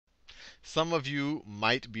some of you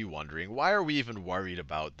might be wondering, why are we even worried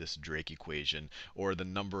about this Drake equation, or the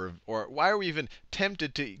number of, or why are we even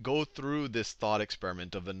tempted to go through this thought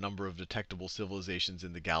experiment of the number of detectable civilizations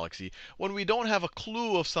in the galaxy when we don't have a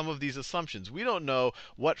clue of some of these assumptions? We don't know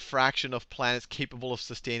what fraction of planets capable of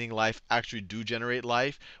sustaining life actually do generate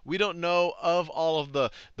life. We don't know of all of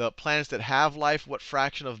the planets that have life, what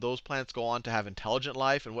fraction of those planets go on to have intelligent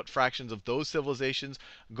life, and what fractions of those civilizations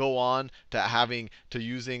go on to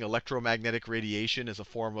using electromagnetic radiation as a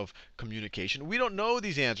form of communication. We don't know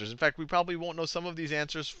these answers. In fact, we probably won't know some of these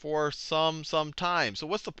answers for some time. So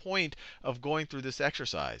what's the point of going through this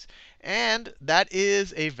exercise? And that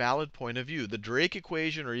is a valid point of view. The Drake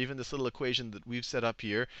equation, or even this little equation that we've set up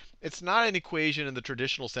here, it's not an equation in the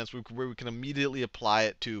traditional sense where we can immediately apply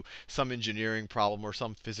it to some engineering problem or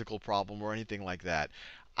some physical problem or anything like that.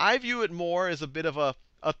 I view it more as a bit of a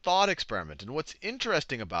thought experiment. And what's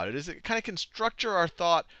interesting about it is it kind of can structure our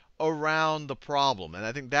thought around the problem. And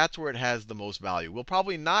I think that's where it has the most value. We'll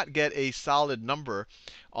probably not get a solid number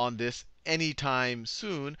on this anytime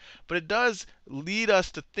soon, but it does lead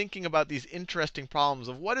us to thinking about these interesting problems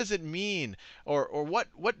of what does it mean, or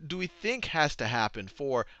what do we think has to happen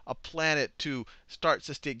for a planet to start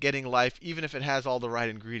getting life, even if it has all the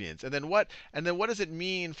right ingredients? And then what does it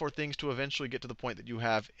mean for things to eventually get to the point that you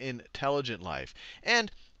have intelligent life?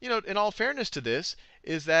 And in all fairness to this,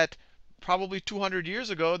 is that probably 200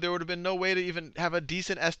 years ago, there would have been no way to even have a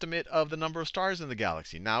decent estimate of the number of stars in the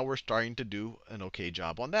galaxy. Now we're starting to do an okay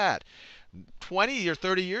job on that. 20 or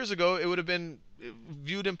 30 years ago, it would have been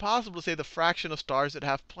viewed impossible to say the fraction of stars that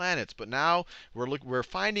have planets. But now we're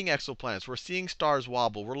finding exoplanets. We're seeing stars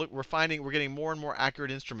wobble. We're getting more and more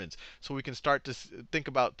accurate instruments, so we can start to think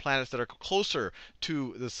about planets that are closer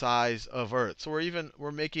to the size of Earth. So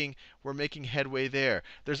we're making headway there.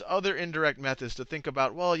 There's other indirect methods to think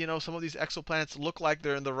about, well, some of these exoplanets look like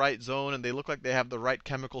they're in the right zone, and they look like they have the right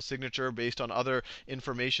chemical signature based on other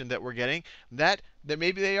information that we're getting, that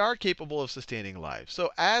maybe they are capable of sustaining life. So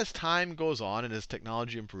as time goes on and as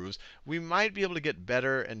technology improves, we might be able to get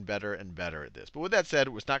better and better and better at this. But with that said,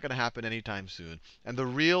 it's not going to happen anytime soon. And the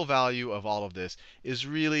real value of all of this is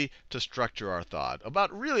really to structure our thought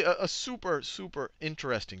about really a super, super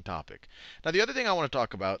interesting topic. Now, the other thing I want to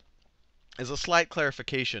talk about is a slight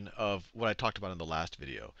clarification of what I talked about in the last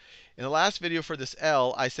video. In the last video for this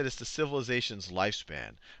L, I said it's the civilization's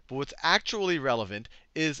lifespan. But what's actually relevant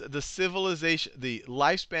is the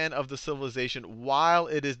lifespan of the civilization while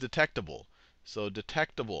it is detectable. So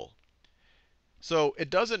detectable. So it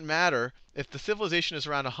doesn't matter if the civilization is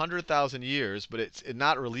around 100,000 years, but it's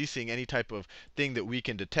not releasing any type of thing that we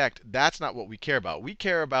can detect. That's not what we care about. We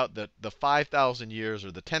care about the 5,000 years,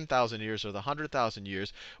 or the 10,000 years, or the 100,000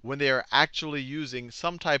 years, when they are actually using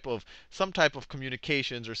some type of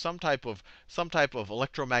communications, or some type of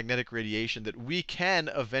electromagnetic radiation that we can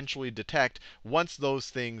eventually detect once those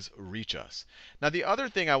things reach us. Now, the other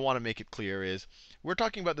thing I want to make it clear is we're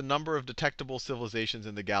talking about the number of detectable civilizations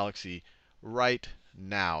in the galaxy right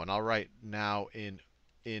now. And I'll write now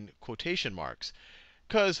in quotation marks.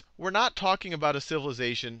 Because we're not talking about a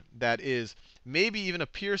civilization that is maybe even a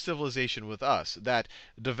peer civilization with us, that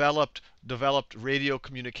developed radio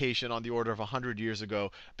communication on the order of 100 years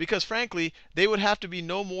ago. Because frankly, they would have to be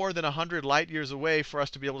no more than 100 light years away for us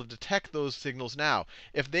to be able to detect those signals now.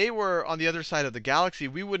 If they were on the other side of the galaxy,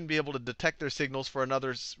 we wouldn't be able to detect their signals for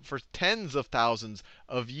tens of thousands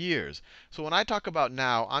of years. So when I talk about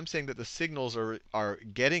now, I'm saying that the signals are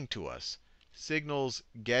getting to us. Signals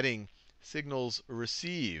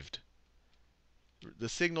received. The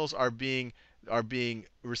signals are being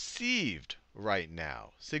received right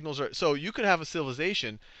now. So you could have a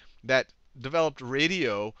civilization that developed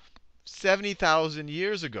radio 70,000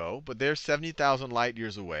 years ago, but they're 70,000 light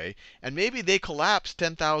years away, and maybe they collapsed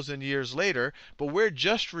 10,000 years later, but we're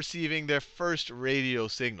just receiving their first radio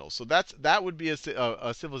signal. So that would be a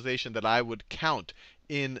civilization that I would count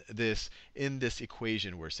in this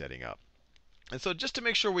equation we're setting up. And so just to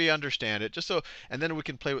make sure we understand it, and then we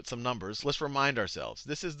can play with some numbers, let's remind ourselves.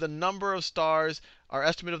 This is the number of stars, our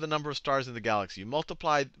estimate of the number of stars in the galaxy. You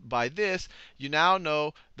multiply by this, you now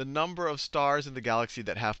know the number of stars in the galaxy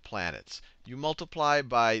that have planets. You multiply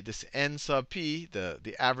by this n sub p,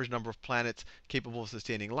 the average number of planets capable of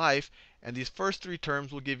sustaining life, and these first three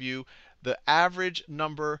terms will give you the average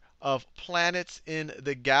number of planets in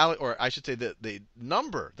the galaxy, or I should say the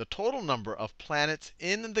total number of planets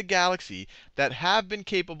in the galaxy that have been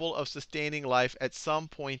capable of sustaining life at some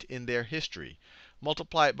point in their history.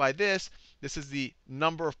 Multiply it by this. This is the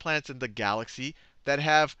number of planets in the galaxy that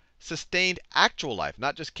have sustained actual life,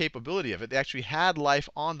 not just capability of it. They actually had life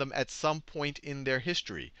on them at some point in their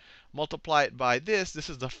history. multiply it by this. This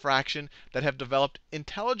is the fraction that have developed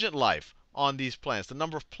intelligent life on these planets. The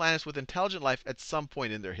number of planets with intelligent life at some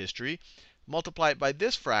point in their history. Multiply it by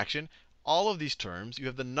this fraction. All of these terms, you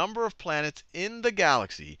have the number of planets in the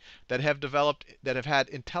galaxy that have developed, that have had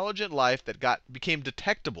intelligent life, that became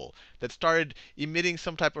detectable, that started emitting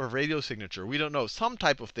some type of radio signature. We don't know, some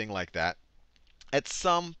type of thing like that at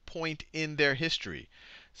some point in their history.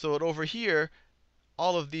 So over here,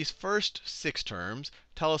 all of these first 6 terms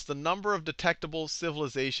tell us the number of detectable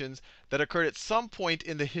civilizations that occurred at some point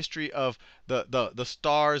in the history of the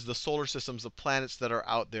stars, the solar systems, the planets that are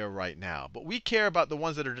out there right now. But we care about the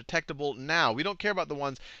ones that are detectable now. We don't care about the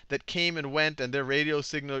ones that came and went and their radio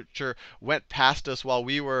signature went past us while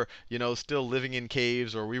we were, still living in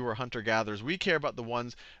caves or we were hunter-gatherers. We care about the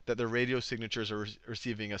ones that their radio signatures are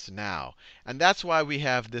receiving us now. And that's why we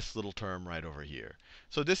have this little term right over here.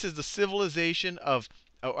 So this is the civilization of,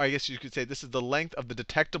 or I guess you could say this is the length of the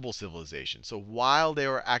detectable civilization. So while they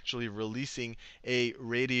were actually releasing a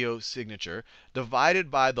radio signature,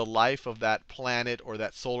 divided by the life of that planet or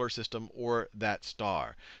that solar system or that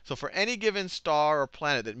star. So for any given star or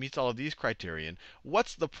planet that meets all of these criterion,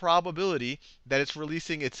 what's the probability that it's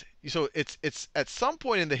releasing its, so it's at some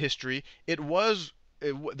point in the history,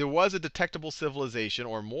 there was a detectable civilization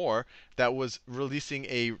or more that was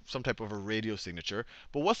releasing some type of a radio signature.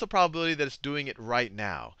 But what's the probability that it's doing it right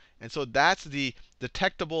now? And so that's the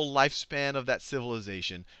detectable lifespan of that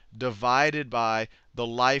civilization divided by the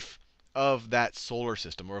life of that solar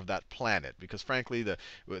system or of that planet. Because frankly, the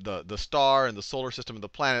star and the solar system and the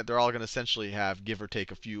planet, they're all going to essentially have, give or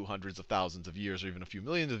take, a few hundreds of thousands of years or even a few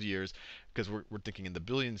millions of years, because we're thinking in the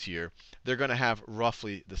billions here. They're going to have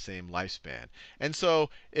roughly the same lifespan. And so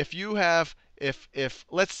if you have, if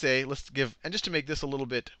let's say, let's give, and just to make this a little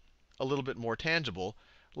bit more tangible,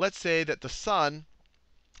 let's say that the sun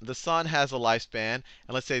has a lifespan, and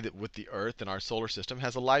let's say that with the Earth in our solar system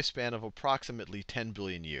has a lifespan of approximately 10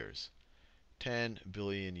 billion years. 10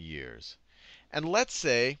 billion years. And let's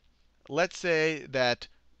say that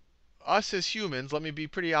us as humans, let me be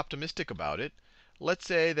pretty optimistic about it. Let's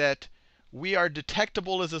say that we are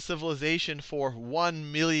detectable as a civilization for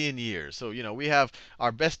 1 million years. So, we have,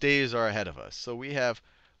 our best days are ahead of us. So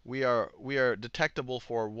we are detectable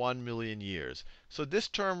for 1 million years. So this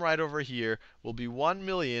term right over here will be 1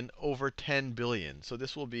 million over 10 billion. So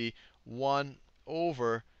this will be 1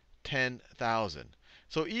 over 10,000.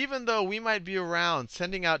 So even though we might be around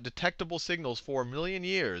sending out detectable signals for 1 million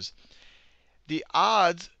years, the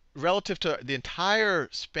odds relative to the entire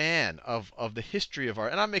span of the history of our,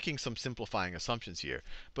 and I'm making some simplifying assumptions here,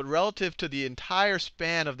 but relative to the entire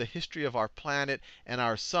span of the history of our planet and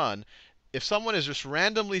our sun, if someone is just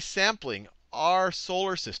randomly sampling our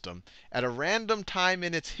solar system at a random time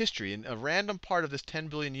in its history, in a random part of this 10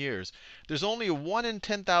 billion years, there's only a 1 in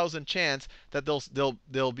 10,000 chance that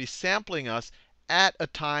they'll be sampling us at a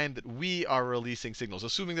time that we are releasing signals,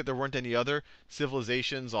 assuming that there weren't any other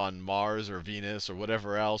civilizations on Mars or Venus or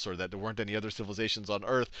whatever else, or that there weren't any other civilizations on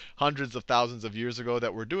Earth hundreds of thousands of years ago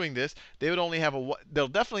that were doing this. They'll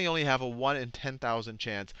definitely only have a 1 in 10,000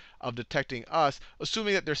 chance of detecting us,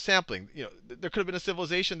 assuming that they're sampling. There could have been a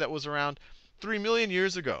civilization that was around 3 million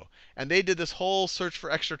years ago, and they did this whole search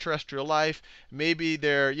for extraterrestrial life. Maybe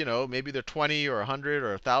they're 20 or 100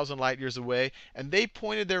 or 1,000 light years away, and they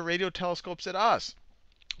pointed their radio telescopes at us.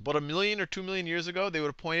 But 1 million or 2 million years ago, they would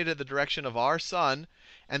have pointed at the direction of our sun,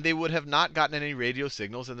 and they would have not gotten any radio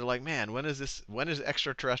signals. And they're like, man, when is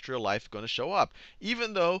extraterrestrial life going to show up?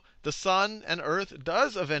 Even though the sun and Earth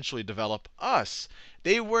does eventually develop us,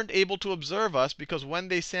 they weren't able to observe us because when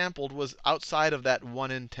they sampled was outside of that 1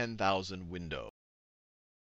 in 10,000 window.